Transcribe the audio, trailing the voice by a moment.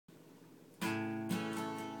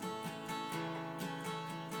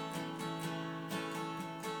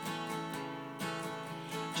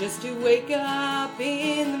just to wake up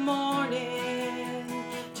in the morning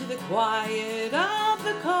to the quiet of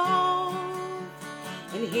the cove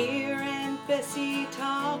and hear Aunt Bessie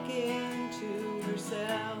talking to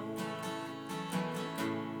herself,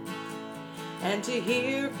 and to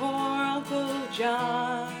hear poor Uncle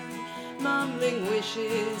John mumbling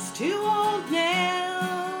wishes to old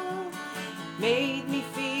Nell made me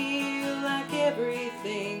feel like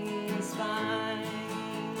everything was fine.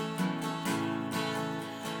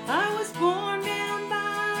 I was born down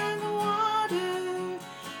by the water,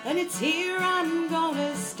 and it's here I'm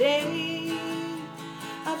gonna stay.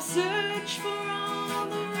 I've searched for all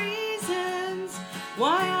the reasons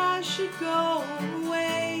why I should go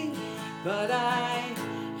away, but I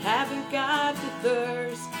haven't got the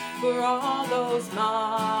thirst for all those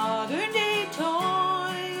modern day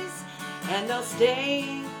toys, and I'll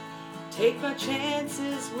stay, take my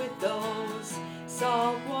chances with those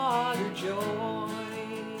saltwater joys.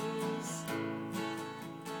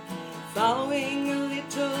 Following a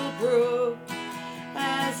little brook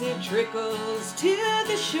as it trickles to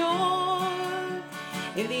the shore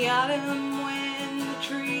in the autumn when the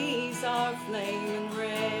trees are flaming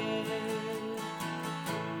red,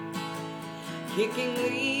 kicking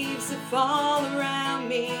leaves that fall around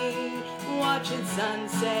me, watching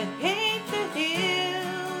sunset paint the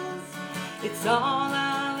hills. It's all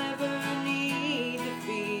I'll ever need to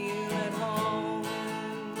feel at home.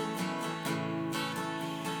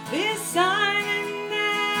 This island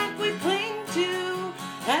that we cling to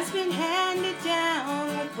has been handed down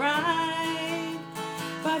with pride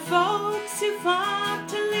by folks who fought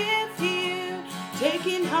to live here,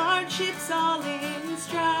 taking hardships all in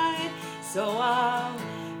stride. So I'll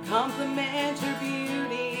compliment her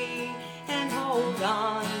beauty and hold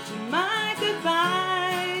on to my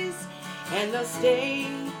goodbyes, and I'll stay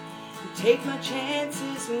and take my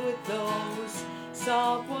chances with those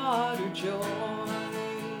saltwater joys.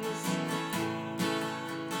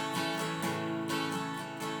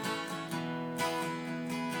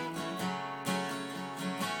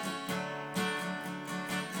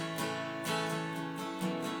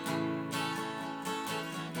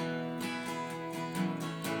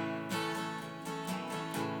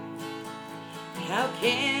 How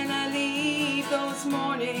can I leave those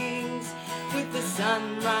mornings with the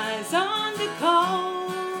sunrise on the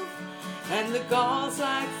cove and the gulls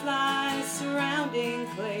like flies surrounding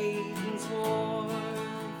Clayton's Wharf?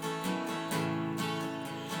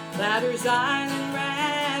 Platter's Island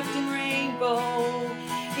wrapped in rainbow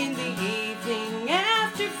in the evening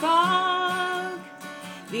after fog.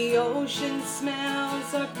 The ocean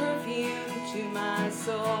smells are perfume to my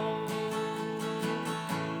soul.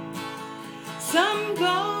 Some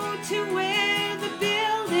go to where the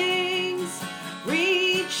buildings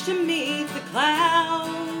reach to meet the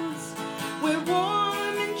clouds, where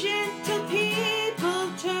warm and gentle people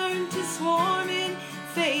turn to swarming,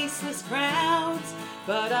 faceless crowds.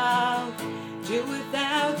 But I'll do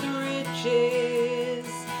without the riches,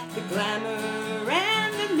 the glamour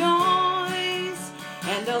and the noise,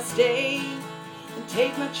 and I'll stay and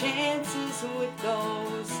take my chances with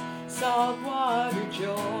those saltwater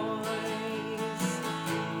joys.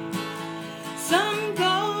 Some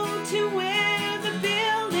go to where the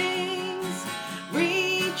buildings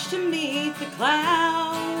reach to meet the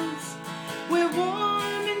clouds, where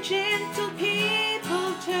warm and gentle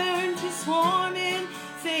people turn to swarming,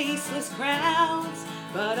 faceless crowds.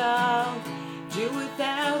 But I'll do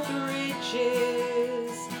without the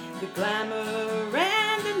riches, the glamour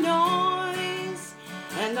and the noise,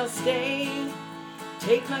 and I'll stay,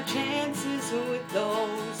 take my chances with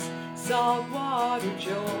those saltwater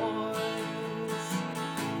joys.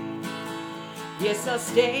 Yes, I'll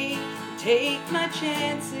stay, take my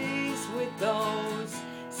chances with those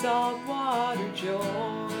saltwater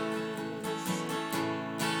joys.